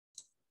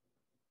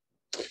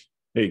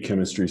Hey,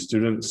 chemistry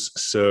students.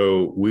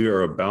 So we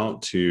are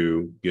about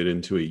to get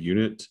into a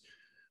unit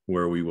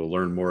where we will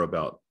learn more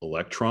about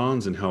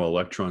electrons and how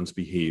electrons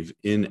behave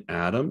in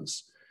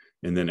atoms.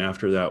 And then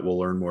after that, we'll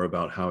learn more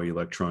about how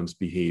electrons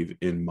behave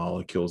in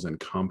molecules and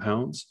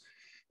compounds.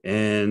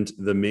 And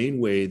the main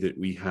way that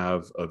we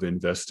have of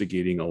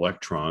investigating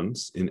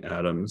electrons in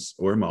atoms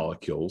or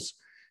molecules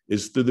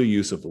is through the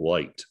use of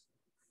light.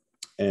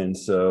 And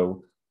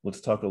so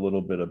let's talk a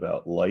little bit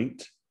about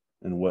light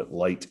and what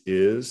light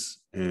is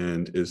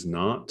and is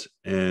not.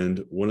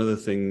 And one of the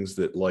things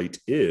that light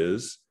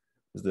is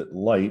that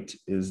light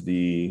is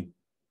the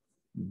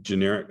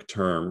generic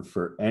term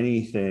for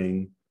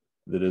anything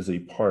that is a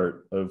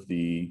part of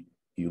the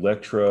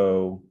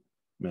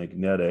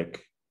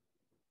electromagnetic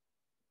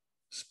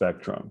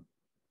spectrum.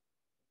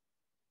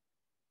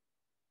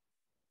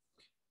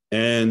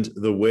 And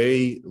the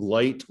way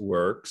light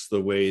works, the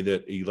way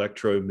that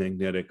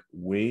electromagnetic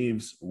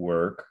waves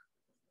work,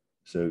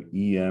 so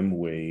EM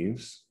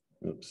waves,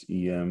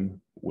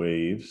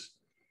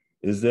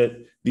 is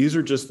that these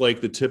are just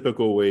like the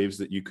typical waves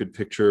that you could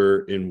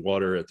picture in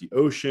water at the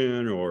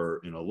ocean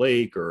or in a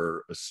lake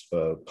or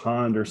a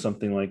pond or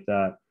something like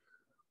that,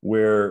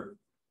 where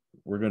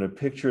we're going to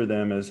picture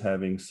them as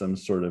having some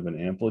sort of an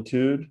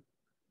amplitude,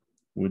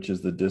 which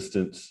is the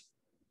distance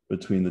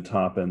between the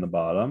top and the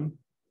bottom.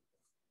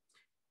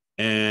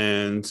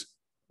 And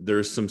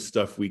there's some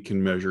stuff we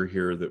can measure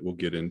here that we'll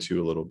get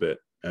into a little bit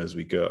as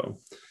we go.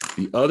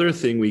 The other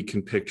thing we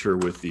can picture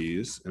with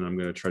these, and I'm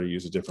going to try to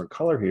use a different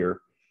color here,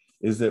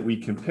 is that we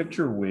can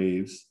picture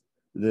waves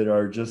that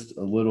are just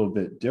a little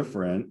bit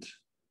different.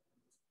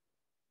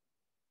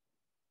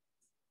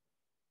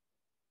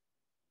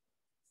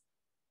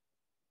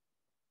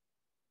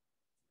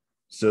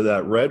 So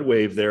that red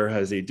wave there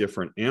has a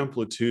different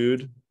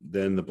amplitude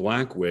than the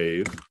black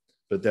wave,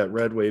 but that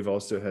red wave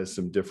also has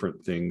some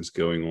different things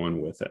going on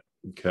with it,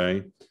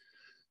 okay?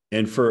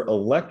 And for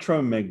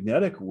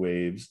electromagnetic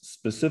waves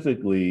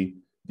specifically,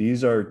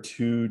 these are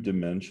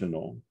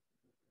two-dimensional.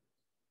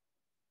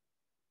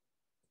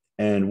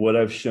 And what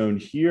I've shown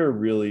here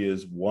really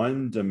is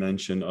one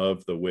dimension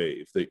of the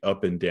wave, the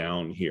up and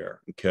down here,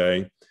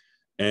 okay?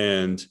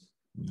 And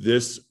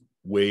this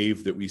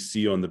wave that we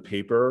see on the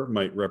paper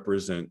might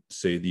represent,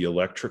 say, the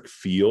electric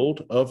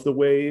field of the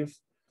wave,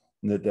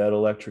 and that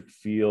electric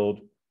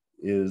field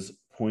is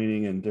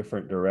pointing in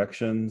different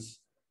directions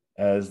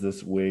as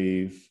this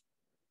wave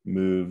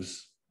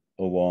moves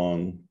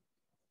along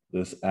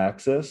this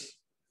axis.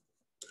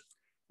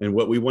 And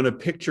what we want to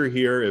picture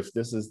here, if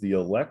this is the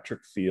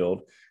electric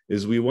field,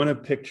 is we want to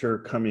picture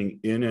coming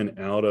in and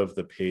out of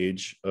the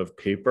page of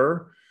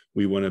paper.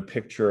 We want to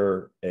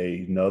picture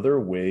another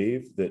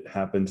wave that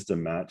happens to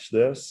match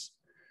this,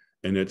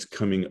 and it's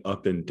coming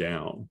up and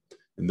down.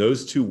 And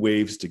those two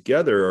waves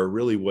together are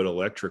really what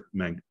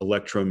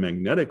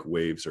electromagnetic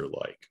waves are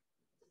like.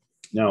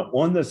 Now,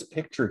 on this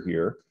picture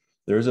here,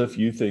 there's a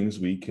few things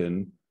we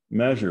can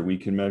measure. We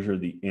can measure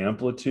the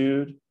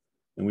amplitude,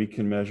 and we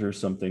can measure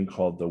something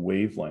called the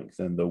wavelength.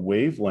 And the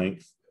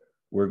wavelength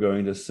we're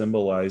going to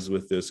symbolize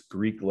with this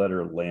Greek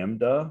letter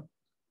lambda.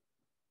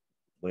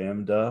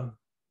 Lambda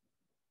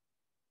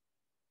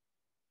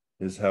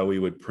is how we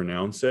would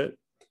pronounce it.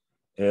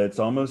 It's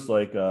almost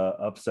like a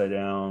upside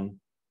down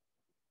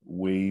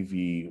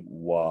wavy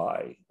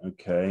Y,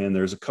 okay? And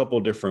there's a couple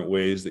different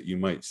ways that you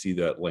might see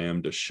that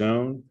lambda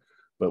shown,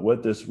 but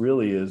what this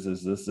really is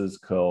this is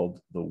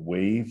called the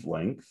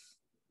wavelength.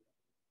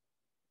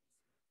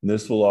 And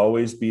this will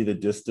always be the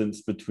distance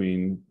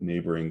between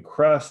neighboring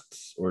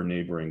crests or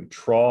neighboring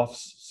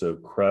troughs, so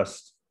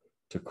crest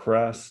to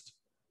crest,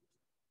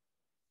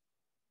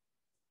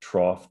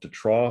 trough to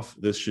trough.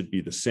 This should be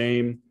the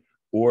same,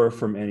 or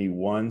from any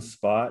one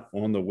spot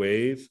on the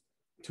wave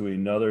to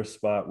another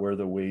spot where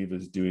the wave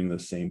is doing the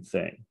same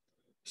thing.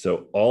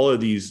 So all of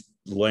these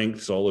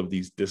lengths, all of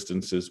these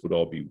distances would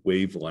all be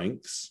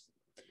wavelengths.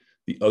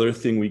 The other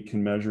thing we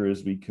can measure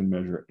is we can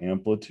measure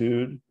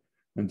amplitude.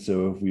 And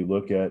so if we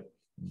look at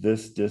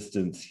this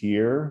distance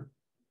here,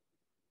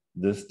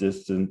 this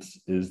distance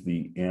is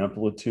the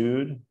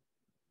amplitude.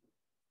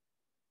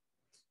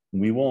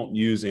 We won't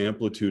use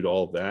amplitude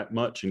all that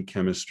much in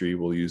chemistry.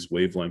 We'll use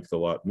wavelength a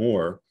lot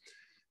more.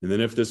 And then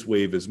if this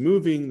wave is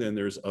moving, then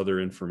there's other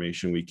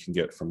information we can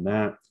get from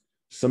that.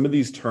 Some of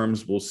these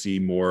terms we'll see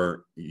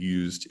more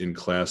used in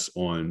class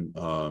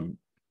on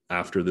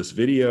after this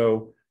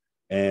video,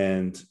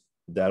 and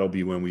that'll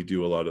be when we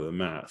do a lot of the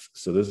math.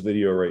 So this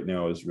video right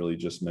now is really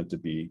just meant to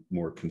be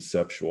more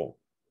conceptual.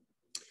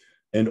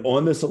 And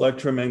on this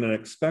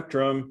electromagnetic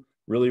spectrum,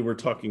 really we're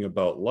talking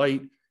about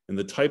light, and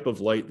the type of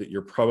light that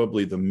you're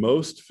probably the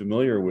most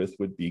familiar with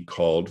would be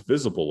called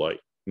visible light.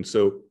 And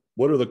so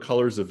what are the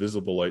colors of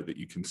visible light that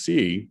you can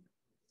see?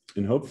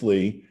 And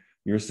hopefully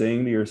you're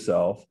saying to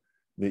yourself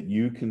that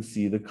you can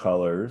see the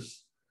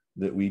colors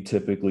that we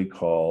typically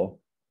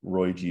call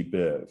Roy G.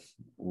 Biv.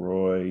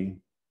 Roy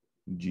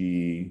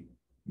G.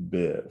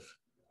 Biv.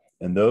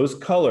 And those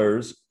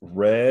colors,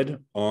 red,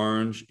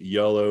 orange,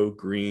 yellow,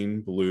 green,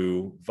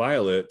 blue,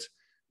 violet,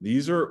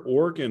 these are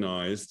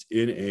organized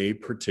in a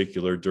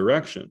particular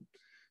direction.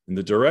 And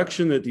the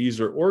direction that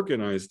these are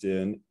organized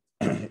in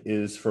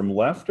is from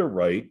left to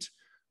right.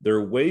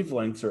 Their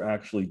wavelengths are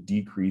actually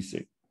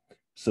decreasing.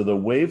 So the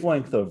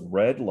wavelength of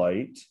red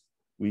light,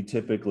 we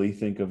typically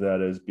think of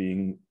that as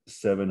being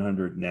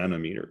 700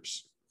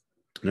 nanometers.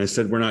 And I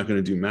said we're not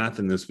going to do math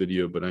in this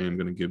video, but I am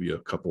going to give you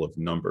a couple of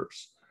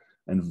numbers.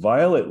 And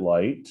violet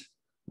light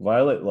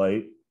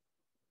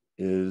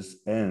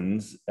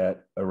ends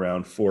at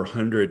around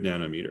 400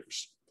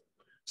 nanometers.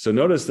 So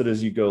notice that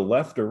as you go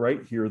left or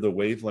right here, the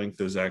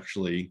wavelength is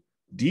actually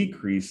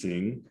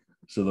decreasing.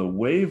 So the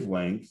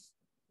wavelength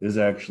is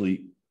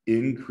actually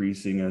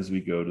increasing as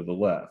we go to the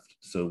left.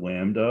 So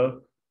lambda,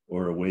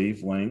 or a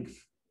wavelength,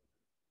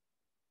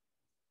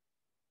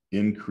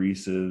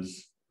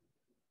 increases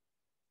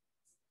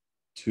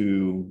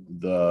to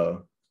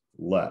the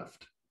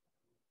left.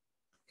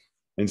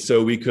 And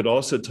so we could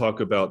also talk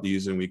about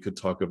these, and we could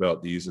talk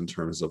about these in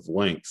terms of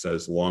lengths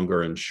as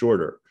longer and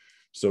shorter.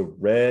 So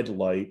red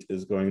light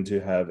is going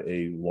to have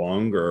a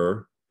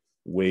longer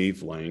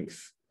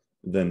wavelength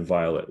than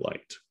violet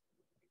light.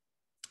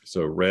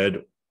 So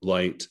red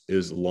light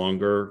is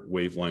longer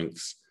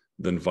wavelengths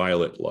than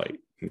violet light,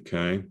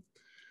 okay?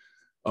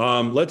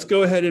 Let's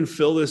go ahead and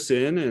fill this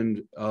in,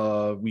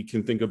 and we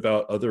can think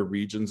about other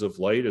regions of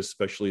light,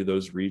 especially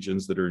those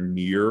regions that are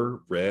near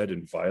red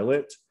and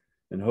violet.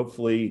 And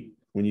hopefully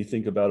when you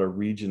think about a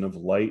region of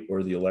light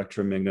or the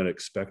electromagnetic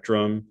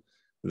spectrum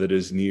that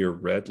is near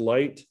red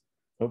light,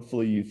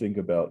 hopefully you think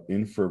about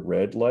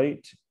infrared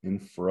light,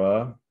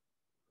 infrared.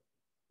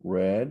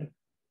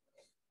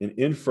 And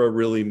infra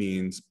really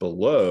means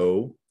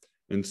below.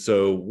 And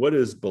so what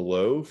is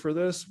below for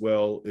this?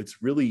 Well,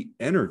 it's really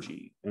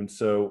energy. And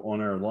so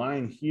on our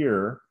line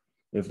here,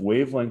 if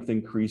wavelength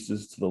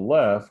increases to the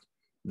left,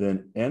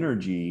 then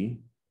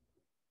energy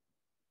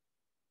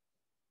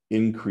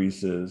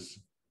increases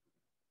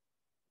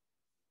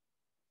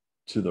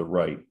to the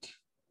right.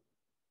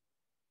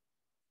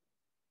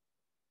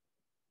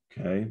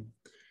 Okay.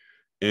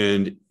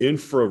 And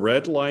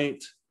infrared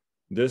light,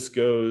 this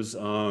goes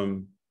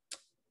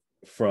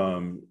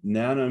from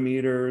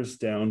nanometers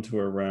down to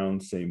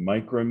around, say,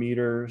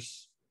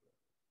 micrometers.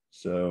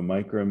 So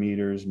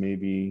micrometers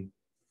maybe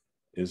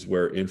is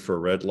where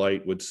infrared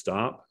light would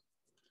stop.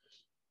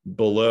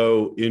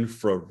 Below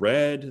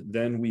infrared,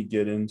 then we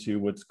get into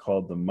what's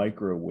called the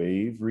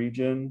microwave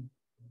region.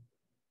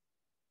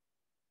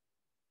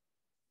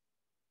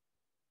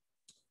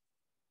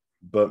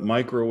 But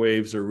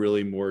microwaves are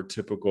really more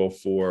typical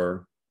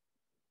for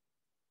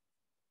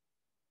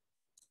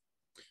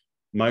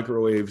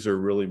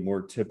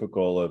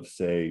of,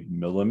 say,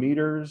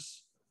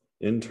 millimeters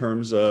in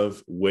terms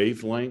of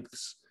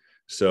wavelengths.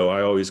 So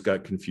I always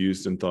got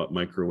confused and thought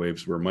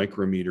microwaves were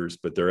micrometers,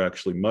 but they're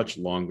actually much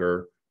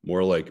longer,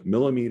 more like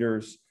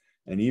millimeters.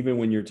 And even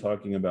when you're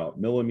talking about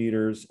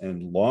millimeters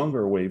and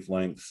longer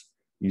wavelengths,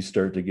 you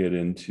start to get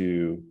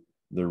into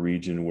the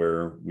region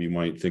where we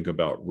might think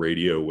about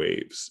radio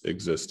waves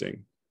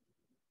existing.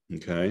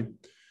 Okay,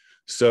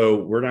 so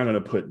we're not going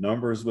to put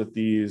numbers with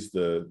these.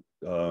 The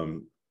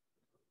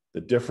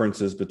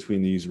differences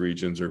between these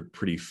regions are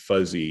pretty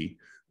fuzzy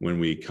when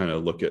we kind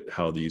of look at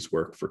how these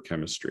work for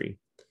chemistry.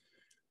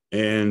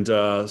 And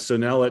so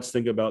now let's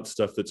think about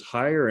stuff that's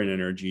higher in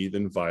energy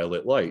than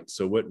violet light.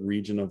 So what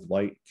region of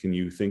light can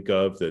you think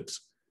of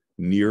that's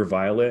near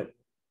violet,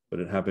 but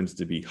it happens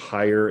to be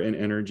higher in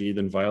energy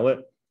than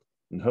violet?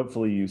 And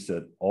hopefully you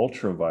said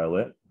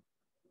ultraviolet.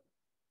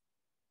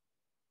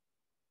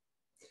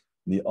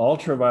 The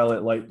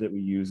ultraviolet light that we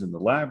use in the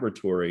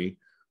laboratory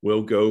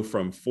will go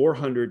from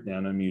 400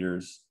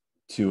 nanometers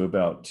to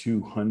about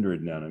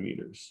 200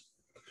 nanometers.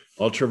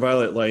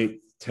 Ultraviolet light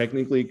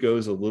technically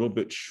goes a little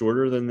bit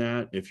shorter than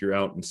that if you're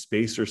out in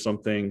space or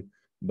something,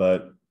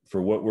 but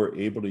for what we're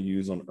able to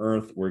use on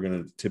Earth, we're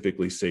going to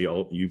typically say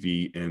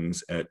UV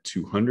ends at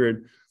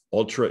 200.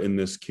 Ultra in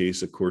this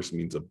case, of course,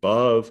 means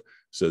above.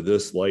 So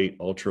this light,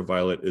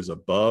 ultraviolet, is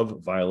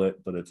above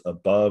violet, but it's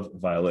above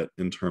violet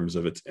in terms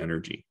of its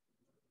energy.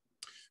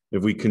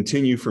 If we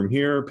continue from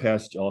here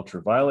past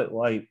ultraviolet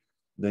light,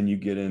 then you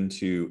get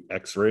into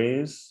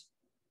X-rays.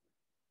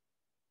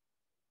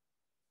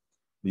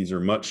 These are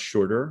much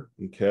shorter,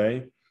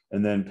 okay?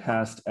 And then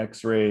past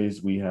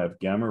X-rays, we have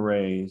gamma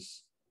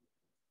rays,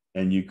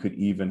 and you could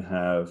even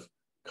have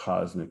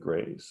cosmic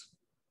rays.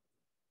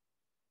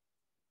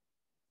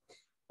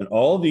 And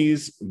all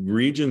these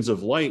regions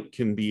of light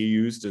can be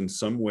used in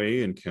some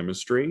way in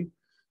chemistry.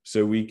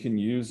 So we can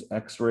use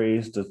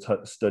X-rays to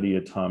study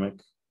atomic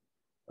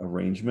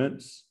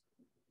arrangements.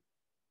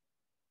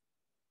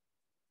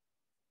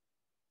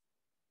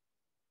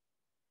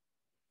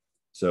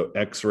 So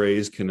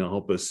X-rays can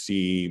help us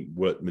see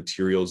what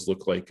materials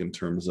look like in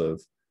terms of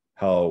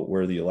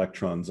where the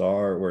electrons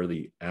are, where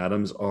the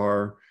atoms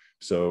are.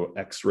 So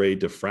X-ray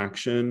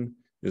diffraction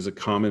is a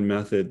common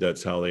method.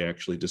 That's how they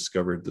actually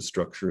discovered the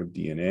structure of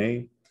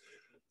DNA.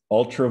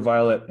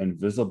 Ultraviolet and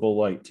visible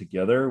light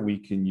together, we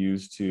can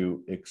use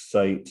to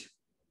excite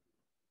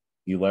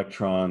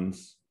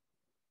electrons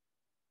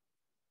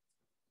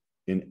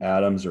in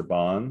atoms or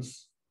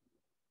bonds.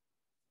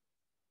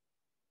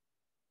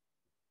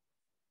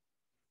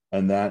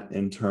 And that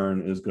in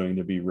turn is going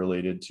to be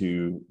related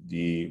to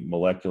the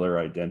molecular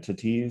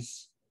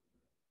identities.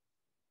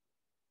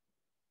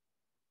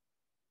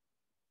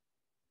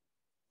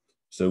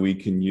 So we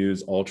can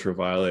use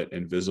ultraviolet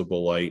and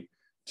visible light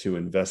to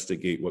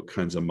investigate what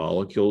kinds of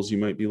molecules you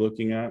might be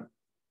looking at.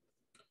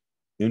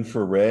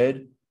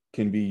 Infrared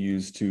can be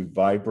used to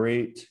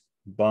vibrate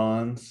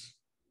bonds.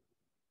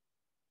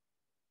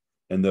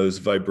 And those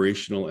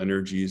vibrational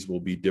energies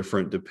will be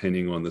different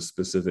depending on the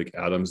specific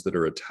atoms that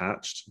are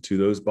attached to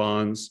those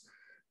bonds.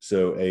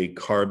 So a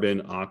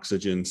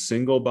carbon-oxygen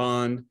single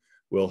bond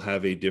will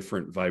have a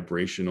different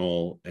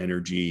vibrational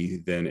energy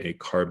than a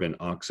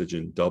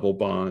carbon-oxygen double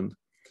bond.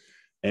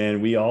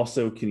 And we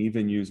also can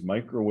even use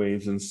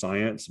microwaves in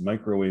science.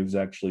 Microwaves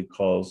actually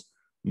cause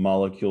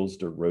molecules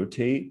to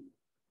rotate.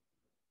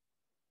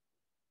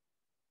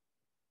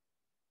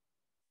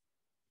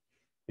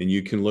 And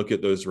you can look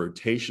at those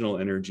rotational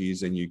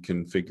energies and you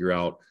can figure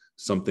out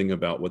something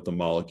about what the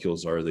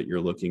molecules are that you're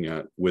looking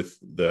at with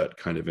that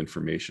kind of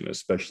information,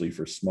 especially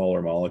for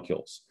smaller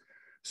molecules.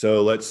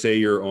 So let's say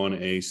you're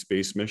on a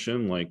space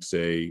mission, like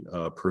say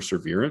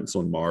Perseverance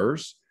on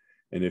Mars.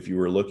 And if you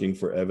were looking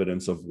for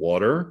evidence of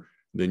water,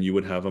 then you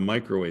would have a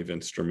microwave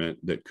instrument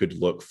that could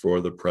look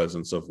for the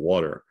presence of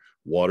water.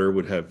 Water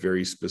would have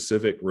very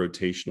specific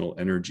rotational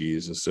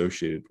energies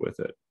associated with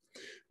it.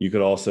 You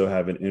could also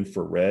have an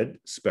infrared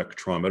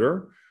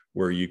spectrometer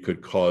where you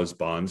could cause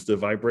bonds to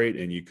vibrate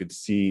and you could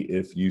see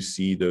if you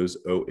see those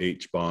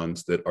OH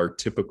bonds that are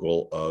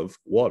typical of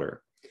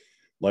water.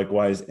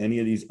 Likewise, any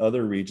of these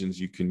other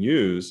regions you can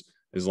use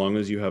as long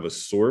as you have a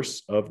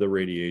source of the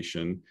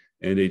radiation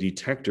and a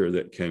detector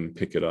that can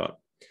pick it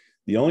up.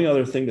 The only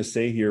other thing to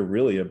say here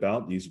really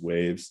about these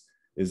waves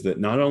is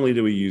that not only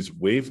do we use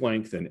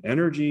wavelength and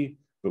energy,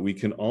 but we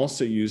can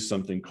also use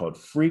something called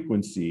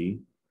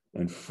frequency,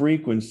 and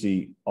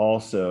frequency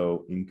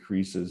also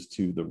increases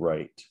to the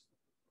right.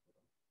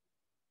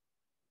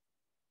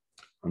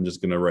 I'm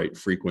just going to write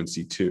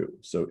frequency 2.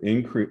 So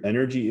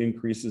energy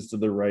increases to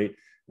the right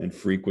and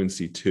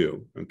frequency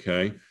 2,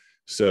 okay?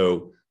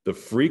 So the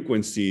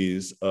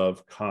frequencies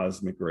of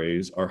cosmic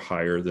rays are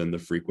higher than the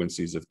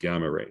frequencies of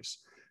gamma rays.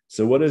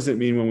 So what does it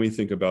mean when we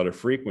think about a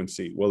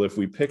frequency? Well, if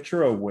we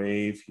picture a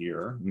wave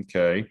here,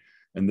 okay,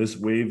 and this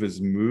wave is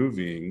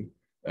moving,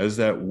 as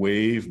that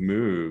wave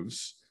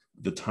moves,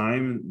 the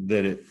time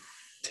that it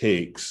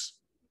takes,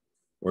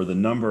 or the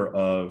number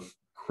of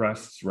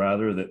crests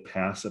rather that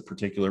pass a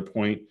particular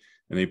point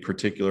in a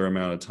particular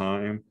amount of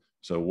time.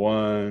 So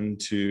 1,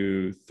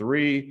 2,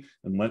 3,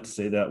 and let's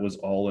say that was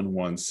all in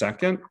 1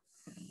 second.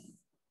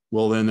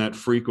 Well, then that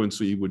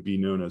frequency would be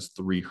known as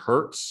 3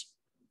 hertz.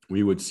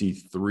 We would see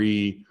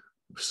 3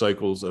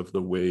 cycles of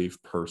the wave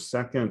per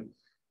second.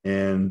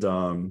 And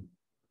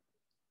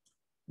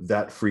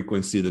that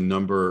frequency, the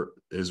number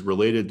is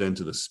related then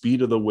to the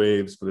speed of the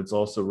waves, but it's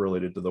also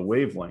related to the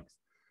wavelength.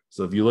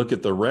 So if you look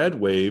at the red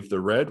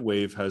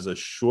wave has a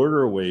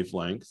shorter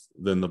wavelength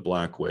than the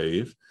black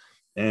wave.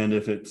 And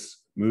if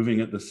it's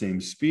moving at the same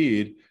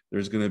speed,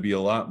 there's going to be a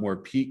lot more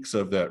peaks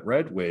of that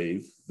red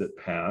wave that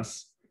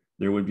pass.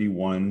 There would be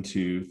 1,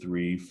 2,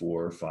 3,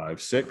 4,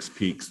 5, 6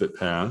 peaks that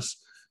pass.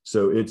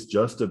 So it's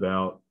just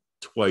about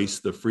twice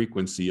the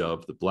frequency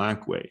of the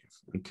black wave,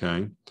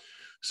 okay?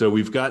 So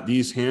we've got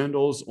these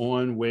handles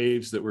on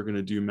waves that we're going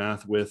to do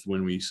math with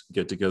when we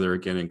get together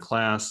again in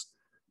class.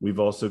 We've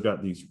also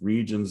got these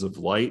regions of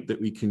light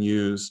that we can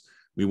use.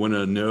 We want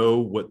to know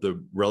what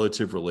the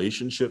relative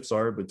relationships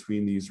are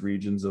between these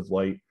regions of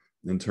light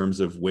in terms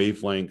of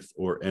wavelength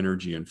or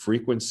energy and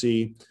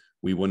frequency.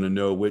 We want to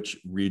know which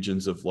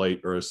regions of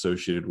light are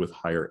associated with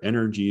higher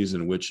energies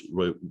and which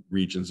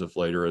regions of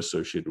light are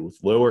associated with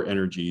lower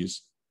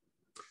energies.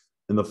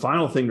 And the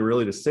final thing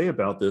to say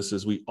about this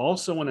is we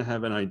also want to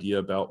have an idea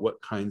about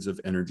what kinds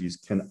of energies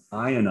can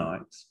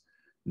ionize.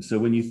 And so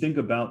when you think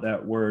about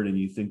that word and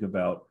you think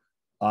about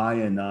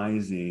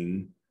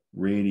ionizing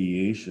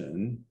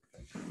radiation,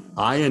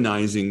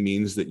 ionizing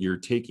means that you're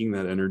taking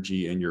that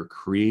energy and you're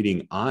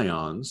creating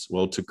ions.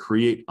 Well, to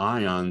create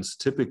ions,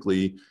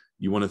 typically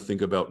you want to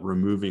think about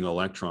removing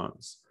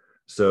electrons.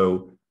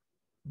 So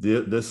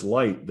this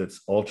light that's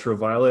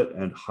ultraviolet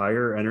and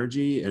higher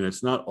energy, and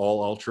it's not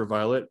all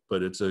ultraviolet,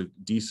 but it's a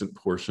decent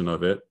portion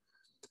of it.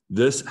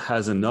 This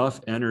has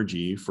enough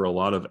energy for a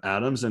lot of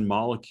atoms and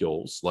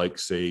molecules, like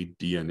say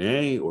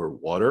DNA or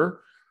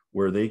water,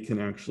 where they can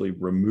actually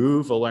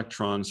remove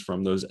electrons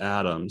from those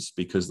atoms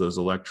because those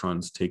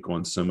electrons take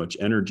on so much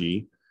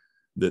energy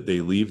that they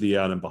leave the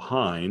atom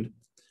behind.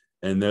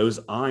 And those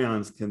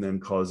ions can then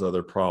cause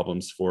other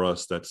problems for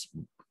us. That's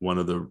one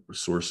of the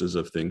sources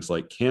of things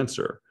like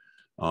cancer.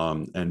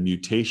 And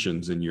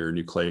mutations in your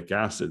nucleic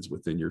acids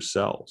within your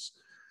cells.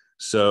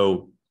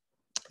 So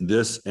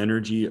this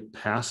energy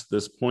past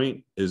this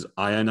point is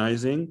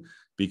ionizing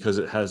because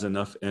it has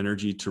enough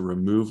energy to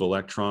remove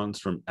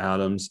electrons from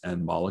atoms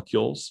and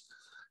molecules.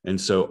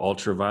 And so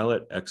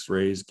ultraviolet,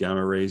 X-rays,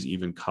 gamma rays,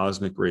 even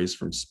cosmic rays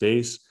from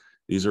space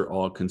these are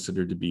all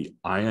considered to be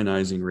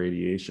ionizing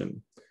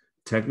radiation.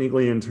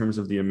 Technically, in terms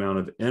of the amount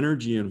of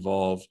energy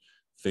involved,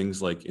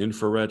 things like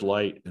infrared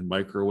light and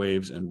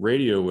microwaves and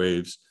radio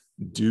waves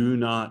do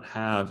not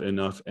have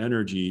enough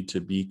energy to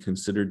be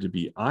considered to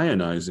be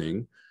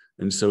ionizing.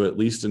 And so, at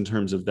least in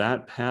terms of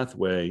that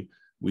pathway,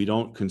 we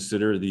don't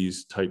consider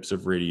these types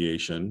of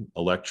radiation,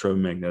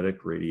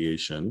 electromagnetic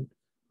radiation,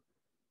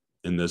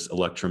 in this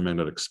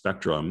electromagnetic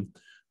spectrum.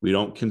 We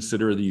don't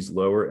consider these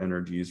lower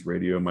energies,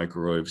 radio,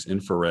 microwaves,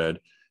 infrared,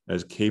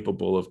 as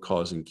capable of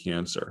causing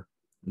cancer.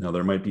 Now,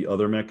 there might be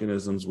other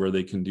mechanisms where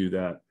they can do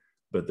that,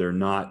 but they're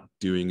not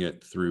doing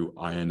it through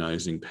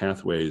ionizing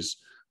pathways,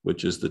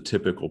 which is the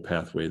typical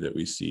pathway that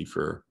we see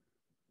for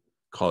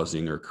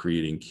causing or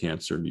creating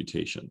cancer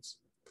mutations.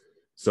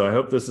 So I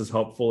hope this is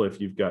helpful. If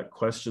you've got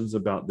questions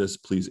about this,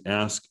 please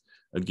ask.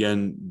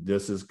 Again,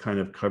 this is kind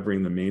of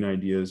covering the main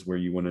ideas where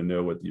you want to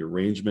know what the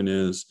arrangement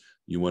is.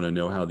 You want to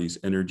know how these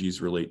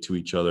energies relate to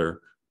each other,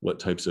 what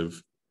types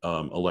of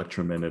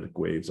electromagnetic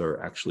waves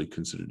are actually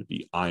considered to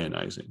be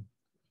ionizing.